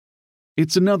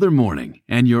It's another morning,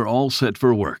 and you're all set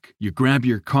for work. You grab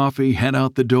your coffee, head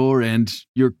out the door, and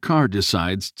your car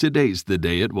decides today's the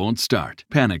day it won't start.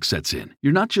 Panic sets in.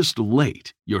 You're not just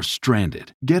late, you're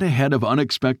stranded. Get ahead of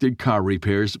unexpected car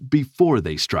repairs before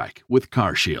they strike with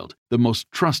CarShield, the most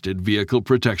trusted vehicle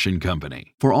protection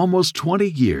company. For almost 20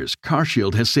 years,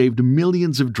 CarShield has saved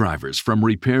millions of drivers from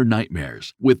repair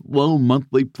nightmares with low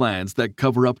monthly plans that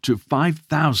cover up to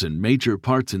 5,000 major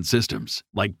parts and systems,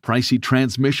 like pricey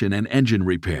transmission and engine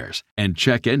repairs and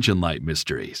check engine light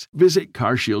mysteries. Visit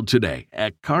CarShield today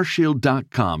at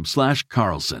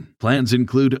carshield.com/Carlson. Plans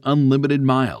include unlimited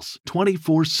miles,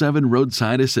 24/7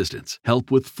 roadside assistance, help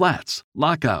with flats,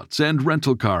 lockouts, and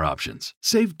rental car options.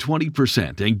 Save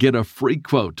 20% and get a free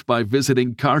quote by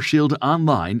visiting CarShield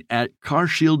online at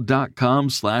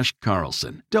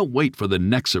carshield.com/Carlson. Don't wait for the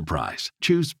next surprise.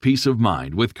 Choose peace of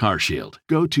mind with CarShield.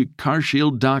 Go to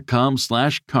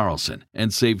carshield.com/Carlson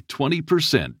and save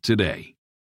 20% today.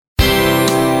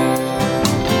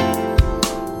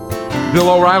 Bill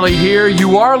O'Reilly here.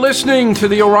 You are listening to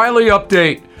the O'Reilly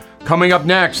Update. Coming up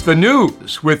next, the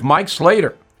news with Mike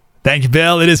Slater. Thank you,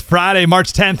 Bill. It is Friday,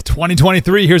 March 10th,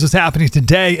 2023. Here's what's happening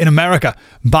today in America.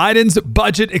 Biden's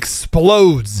budget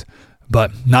explodes,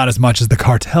 but not as much as the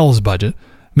cartel's budget.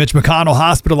 Mitch McConnell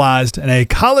hospitalized, and a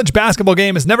college basketball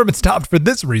game has never been stopped for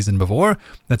this reason before.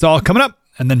 That's all coming up,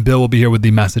 and then Bill will be here with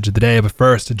the message of the day. But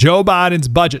first, Joe Biden's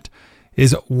budget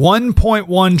is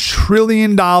 $1.1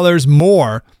 trillion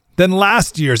more than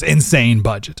last year's insane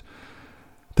budget.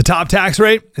 The top tax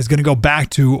rate is going to go back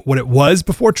to what it was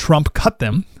before Trump cut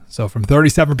them. So from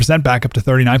 37% back up to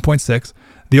 39.6%.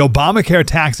 The Obamacare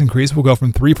tax increase will go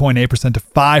from 3.8% to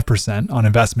 5% on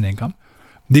investment income.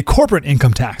 The corporate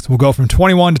income tax will go from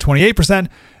 21% to 28%.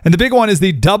 And the big one is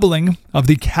the doubling of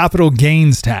the capital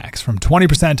gains tax from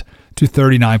 20% to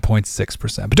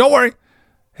 39.6%. But don't worry,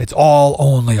 it's all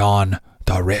only on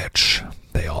the rich,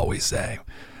 they always say.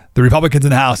 The Republicans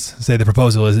in the House say the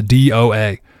proposal is a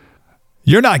DOA.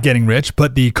 You're not getting rich,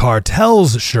 but the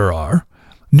cartels sure are.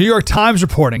 New York Times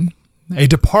reporting a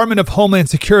Department of Homeland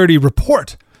Security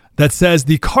report that says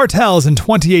the cartels in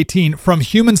 2018 from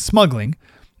human smuggling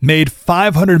made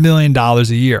 $500 million a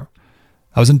year.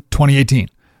 That was in 2018.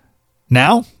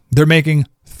 Now they're making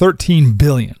 $13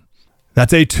 billion.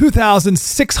 That's a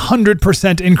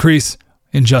 2,600% increase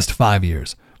in just 5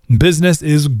 years. Business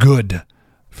is good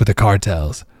for the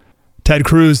cartels. Ted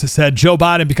Cruz said Joe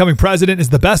Biden becoming president is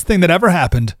the best thing that ever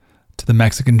happened to the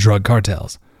Mexican drug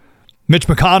cartels. Mitch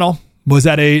McConnell was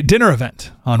at a dinner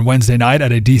event on Wednesday night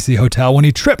at a D.C. hotel when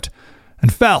he tripped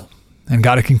and fell and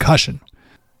got a concussion.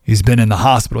 He's been in the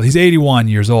hospital. He's 81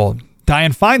 years old.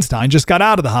 Dianne Feinstein just got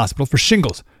out of the hospital for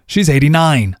shingles. She's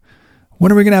 89.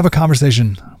 When are we going to have a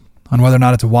conversation on whether or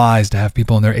not it's wise to have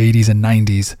people in their 80s and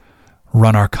 90s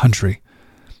run our country?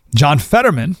 John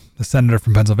Fetterman, the senator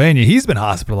from Pennsylvania, he's been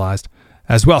hospitalized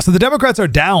as well. So the Democrats are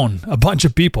down a bunch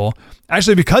of people.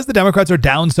 Actually, because the Democrats are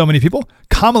down so many people,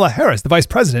 Kamala Harris, the vice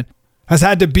president, has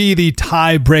had to be the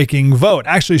tie-breaking vote.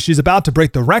 Actually, she's about to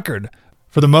break the record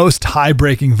for the most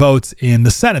tie-breaking votes in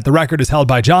the Senate. The record is held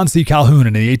by John C. Calhoun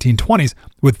in the 1820s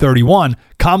with 31.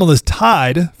 Kamala's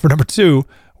tied for number 2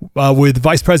 with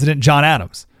Vice President John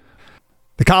Adams.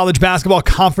 The college basketball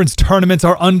conference tournaments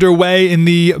are underway. In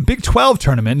the Big 12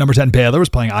 tournament, number 10 Baylor was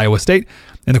playing Iowa State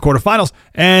in the quarterfinals.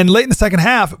 And late in the second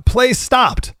half, play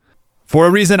stopped. For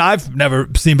a reason I've never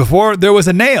seen before, there was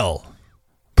a nail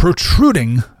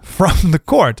protruding from the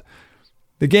court.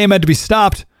 The game had to be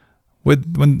stopped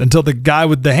until the guy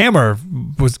with the hammer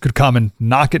could come and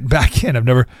knock it back in. I've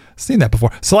never seen that before.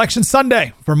 Selection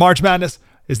Sunday for March Madness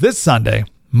is this Sunday,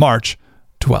 March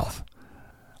 12th.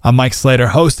 I'm Mike Slater,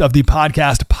 host of the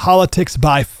podcast Politics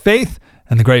by Faith,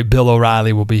 and the great Bill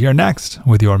O'Reilly will be here next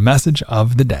with your message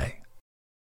of the day.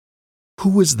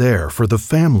 Who is there for the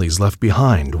families left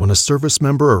behind when a service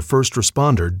member or first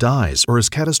responder dies or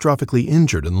is catastrophically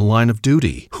injured in the line of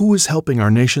duty? Who is helping our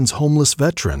nation's homeless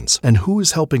veterans? And who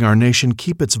is helping our nation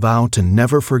keep its vow to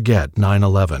never forget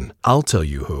 9/11? I'll tell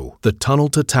you who. The Tunnel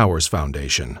to Towers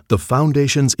Foundation. The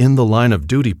foundation's In the Line of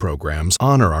Duty programs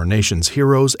honor our nation's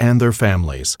heroes and their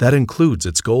families. That includes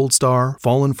its Gold Star,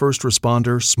 Fallen First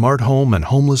Responder, Smart Home, and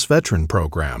Homeless Veteran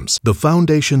programs. The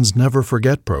foundation's Never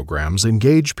Forget programs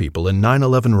engage people in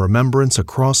 9/11 remembrance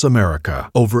across America.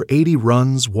 Over 80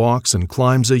 runs, walks, and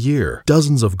climbs a year,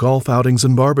 dozens of golf outings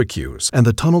and barbecues, and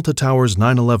the Tunnel to Towers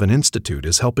 9/11 Institute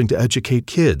is helping to educate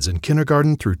kids in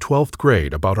kindergarten through 12th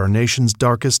grade about our nation's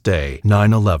darkest day,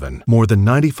 9/11. More than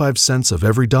 95 cents of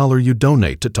every dollar you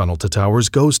donate to Tunnel to Towers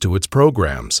goes to its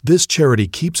programs. This charity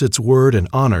keeps its word and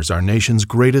honors our nation's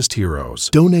greatest heroes.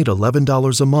 Donate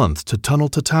 $11 a month to Tunnel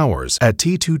to Towers at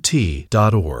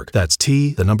T2T.org. That's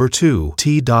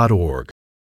T2T.org.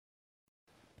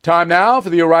 Time now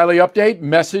for the O'Reilly Update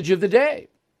message of the day.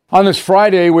 On this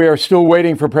Friday, we are still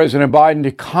waiting for President Biden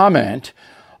to comment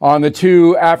on the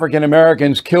 2 African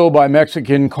Americans killed by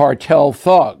Mexican cartel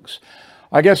thugs.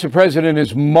 I guess the president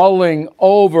is mulling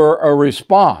over a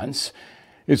response.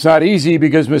 It's not easy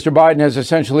because Mr. Biden has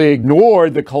essentially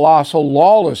ignored the colossal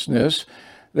lawlessness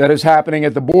that is happening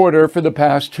at the border for the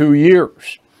past 2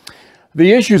 years.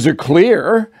 The issues are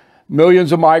clear.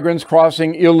 Millions of migrants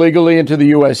crossing illegally into the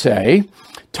USA,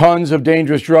 tons of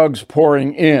dangerous drugs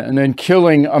pouring in and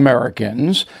killing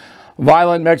Americans,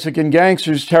 violent Mexican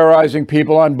gangsters terrorizing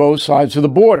people on both sides of the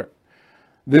border.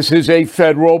 This is a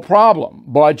federal problem,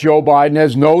 but Joe Biden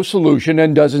has no solution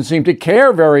and doesn't seem to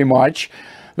care very much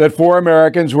that 4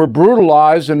 Americans were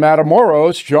brutalized in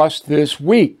Matamoros just this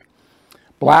week.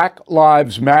 Black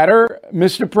Lives Matter,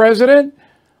 Mr. President?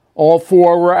 All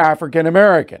 4 were African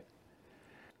American.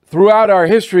 Throughout our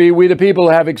history, we the people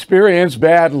have experienced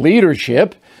bad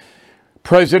leadership.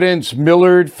 Presidents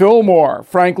Millard Fillmore,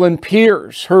 Franklin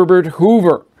Pierce, Herbert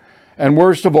Hoover, and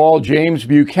worst of all, James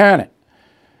Buchanan.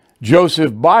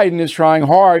 Joseph Biden is trying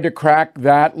hard to crack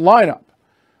that lineup.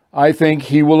 I think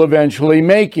he will eventually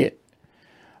make it.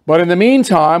 But in the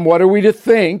meantime, what are we to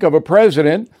think of a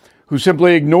president who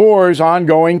simply ignores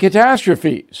ongoing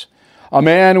catastrophes? A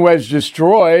man who has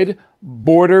destroyed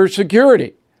border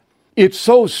security. It's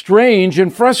so strange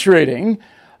and frustrating,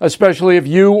 especially if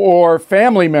you or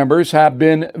family members have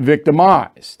been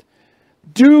victimized.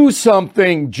 Do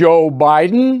something, Joe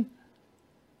Biden.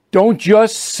 Don't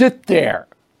just sit there.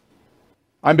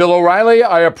 I'm Bill O'Reilly.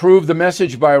 I approve the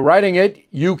message by writing it.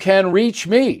 You can reach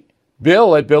me,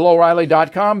 Bill at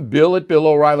BillO'Reilly.com, Bill at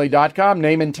BillO'Reilly.com,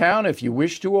 name and town if you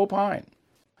wish to opine.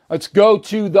 Let's go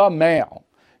to the mail.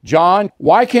 John,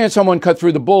 why can't someone cut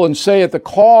through the bull and say that the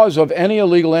cause of any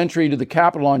illegal entry to the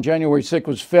Capitol on January 6th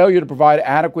was failure to provide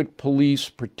adequate police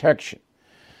protection?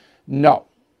 No.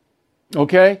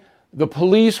 Okay? The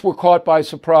police were caught by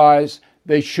surprise.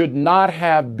 They should not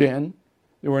have been.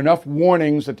 There were enough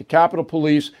warnings that the Capitol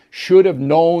Police should have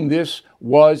known this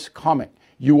was coming.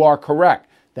 You are correct.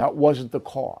 That wasn't the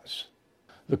cause.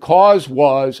 The cause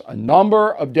was a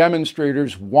number of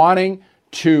demonstrators wanting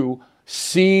to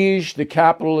siege the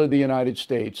Capitol of the United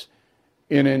States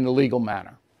in an illegal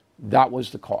manner. That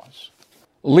was the cause.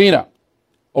 Lena,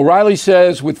 O'Reilly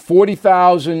says with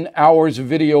 40,000 hours of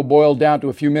video boiled down to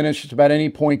a few minutes, just about any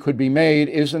point could be made.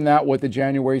 Isn't that what the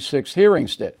January 6th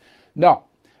hearings did? No,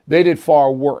 they did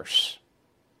far worse.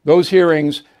 Those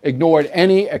hearings ignored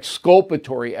any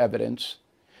exculpatory evidence,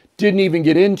 didn't even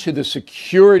get into the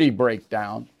security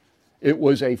breakdown. It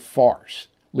was a farce.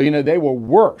 Lena, they were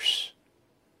worse,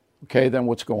 okay, than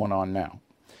what's going on now.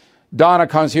 Donna,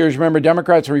 concierge member,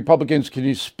 Democrats and Republicans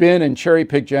can spin and cherry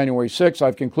pick January 6th.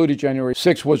 I've concluded January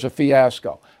 6th was a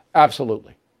fiasco.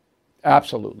 Absolutely.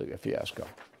 Absolutely a fiasco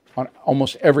on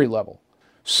almost every level.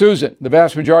 Susan, the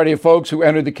vast majority of folks who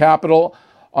entered the Capitol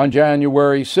on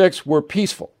January 6th were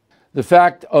peaceful. The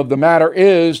fact of the matter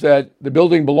is that the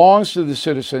building belongs to the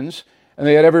citizens and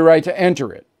they had every right to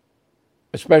enter it,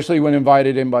 especially when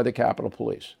invited in by the Capitol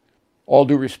Police. All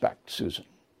due respect, Susan.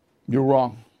 You're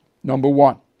wrong. Number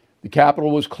 1, the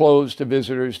Capitol was closed to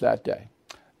visitors that day.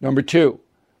 Number 2,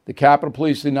 the Capitol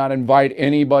Police did not invite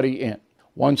anybody in.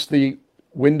 Once the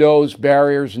windows,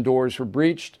 barriers, and doors were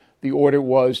breached, the order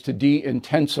was to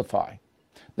de-intensify.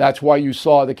 That's why you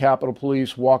saw the Capitol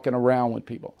Police walking around with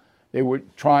people. They were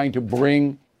trying to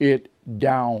bring it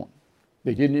down.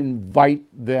 They didn't invite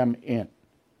them in.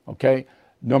 Okay?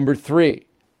 Number 3,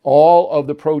 all of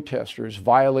the protesters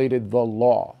violated the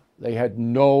law. They had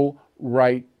no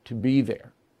right to be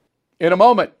there. In a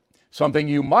moment, something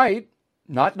you might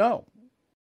not know.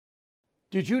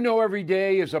 Did you know every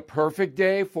day is a perfect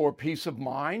day for peace of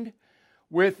mind?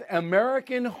 With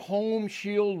American Home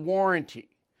Shield Warranty,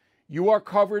 you are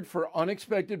covered for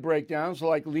unexpected breakdowns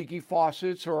like leaky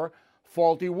faucets or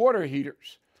faulty water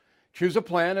heaters. Choose a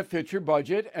plan that fits your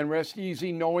budget and rest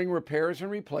easy knowing repairs and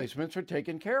replacements are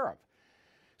taken care of.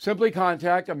 Simply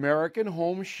contact American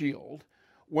Home Shield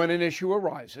when an issue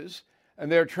arises,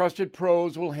 and their trusted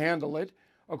pros will handle it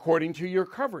according to your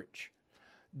coverage.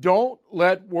 Don't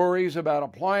let worries about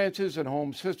appliances and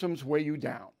home systems weigh you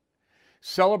down.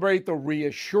 Celebrate the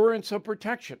reassurance of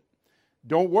protection.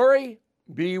 Don't worry,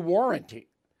 be warranty.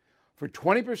 For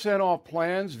 20% off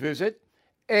plans, visit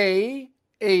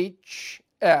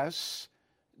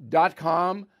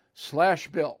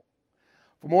ahs.com/bill.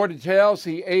 For more details,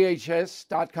 see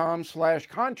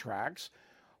ahs.com/contracts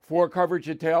for coverage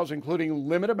details, including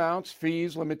limit amounts,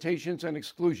 fees, limitations, and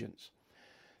exclusions.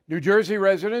 New Jersey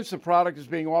residents, the product is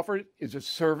being offered is a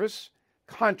service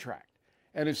contract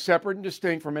and is separate and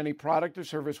distinct from any product or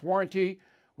service warranty,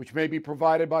 which may be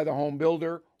provided by the home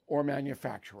builder or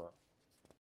manufacturer.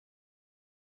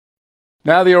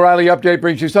 Now the O'Reilly Update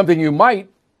brings you something you might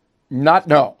not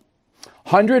know.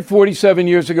 147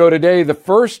 years ago today, the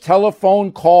first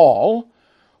telephone call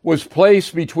was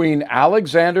placed between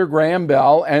Alexander Graham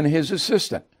Bell and his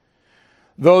assistant.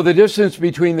 Though the distance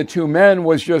between the two men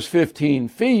was just 15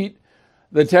 feet,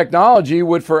 the technology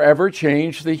would forever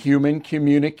change the human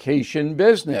communication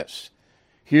business.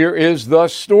 Here is the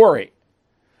story.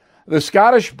 The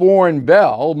Scottish-born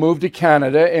Bell moved to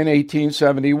Canada in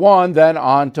 1871, then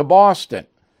on to Boston.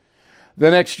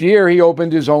 The next year, he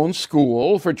opened his own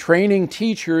school for training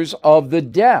teachers of the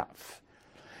deaf.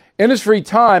 In his free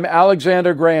time,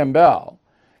 Alexander Graham Bell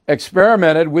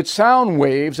experimented with sound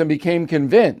waves and became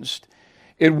convinced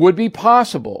it would be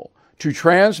possible to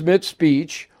transmit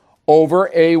speech over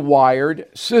a wired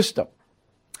system.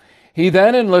 He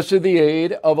then enlisted the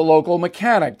aid of a local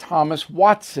mechanic, Thomas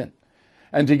Watson,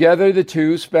 and together the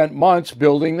two spent months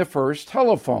building the first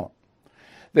telephone.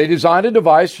 They designed a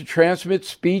device to transmit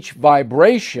speech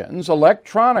vibrations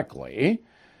electronically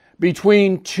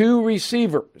between two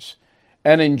receivers,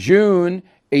 and in June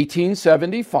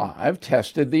 1875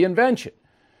 tested the invention.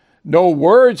 No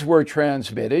words were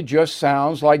transmitted, just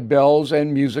sounds like bells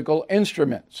and musical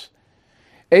instruments.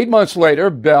 8 months later,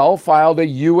 Bell filed a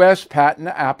U.S. patent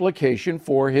application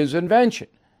for his invention.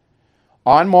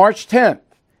 On March 10th,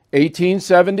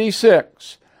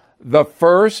 1876, the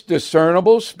first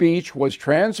discernible speech was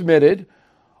transmitted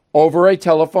over a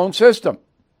telephone system.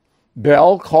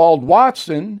 Bell called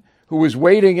Watson, who was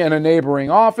waiting in a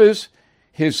neighboring office.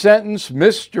 His sentence,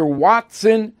 "Mr.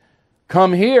 Watson,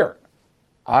 come here.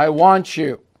 I want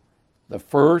you." The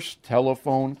first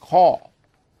telephone call.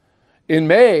 In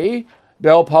May,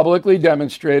 Bell publicly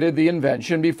demonstrated the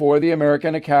invention before the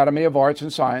American Academy of Arts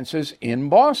and Sciences in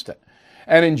Boston,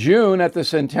 and in June at the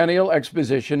Centennial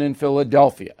Exposition in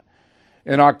Philadelphia.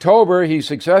 In October, he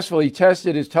successfully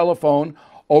tested his telephone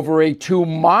over a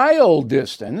 2-mile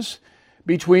distance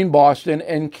between Boston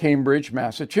and Cambridge,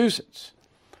 Massachusetts.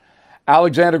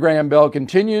 Alexander Graham Bell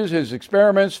continues his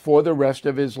experiments for the rest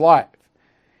of his life.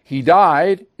 He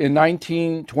died in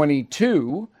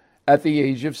 1922 at the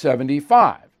age of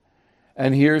 75.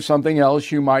 And here's something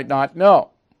else you might not know.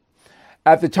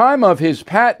 At the time of his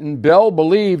patent, Bell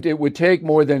believed it would take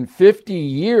more than 50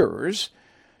 years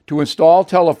to install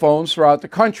telephones throughout the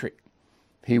country.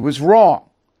 He was wrong.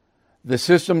 The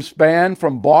system spanned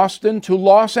from Boston to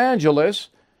Los Angeles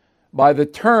by the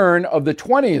turn of the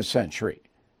 20th century.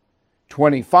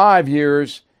 25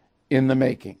 years in the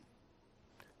making.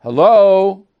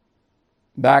 Hello?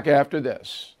 Back after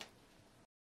this.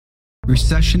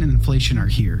 Recession and inflation are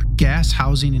here. Gas,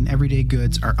 housing, and everyday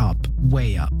goods are up,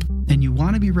 way up. And you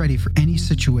want to be ready for any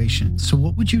situation. So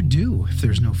what would you do if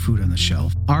there's no food on the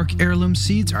shelf? ARC Heirloom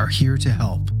Seeds are here to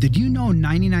help. Did you know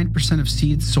 99% of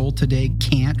seeds sold today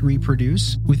can't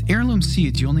reproduce? With Heirloom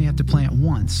Seeds, you only have to plant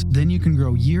once. Then you can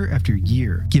grow year after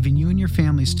year, giving you and your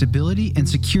family stability and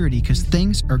security because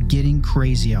things are getting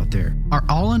crazy out there. Our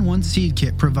all-in-one seed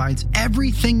kit provides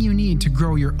everything you need to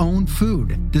grow your own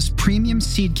food. This premium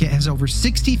seed kit has over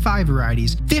 65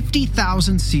 varieties,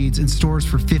 50,000 seeds in stores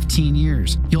for 15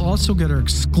 years. You'll also get our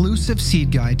exclusive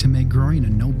seed guide to make growing a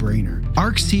no-brainer.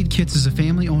 ARC Seed Kits is a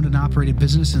family-owned and operated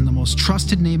business and the most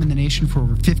trusted name in the nation for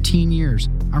over 15 years.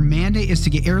 Our mandate is to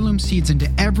get heirloom seeds into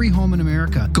every home in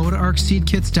America. Go to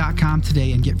arcseedkits.com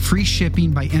today and get free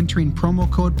shipping by entering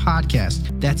promo code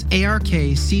podcast. That's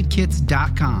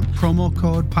arcseedkits.com, promo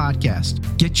code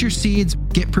podcast. Get your seeds,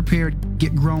 get prepared,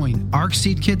 get growing.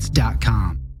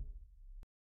 arcseedkits.com.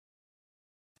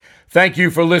 Thank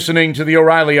you for listening to the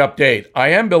O'Reilly Update. I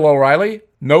am Bill O'Reilly.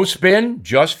 No spin,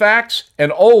 just facts,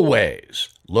 and always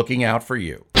looking out for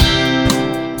you.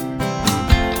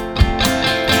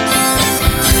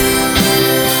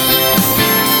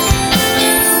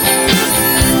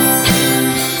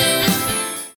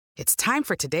 It's time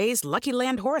for today's Lucky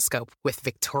Land horoscope with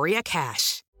Victoria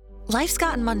Cash. Life's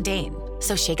gotten mundane,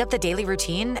 so shake up the daily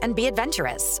routine and be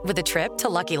adventurous with a trip to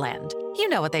Lucky Land. You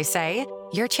know what they say.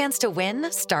 Your chance to win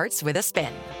starts with a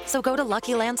spin. So go to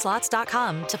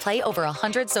LuckyLandSlots.com to play over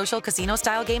 100 social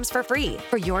casino-style games for free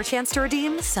for your chance to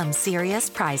redeem some serious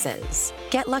prizes.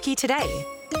 Get lucky today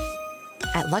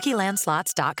at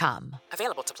LuckyLandSlots.com.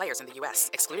 Available to players in the U.S.,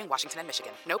 excluding Washington and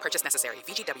Michigan. No purchase necessary.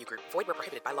 VGW Group. Void where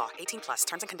prohibited by law. 18+.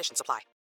 Terms and conditions apply.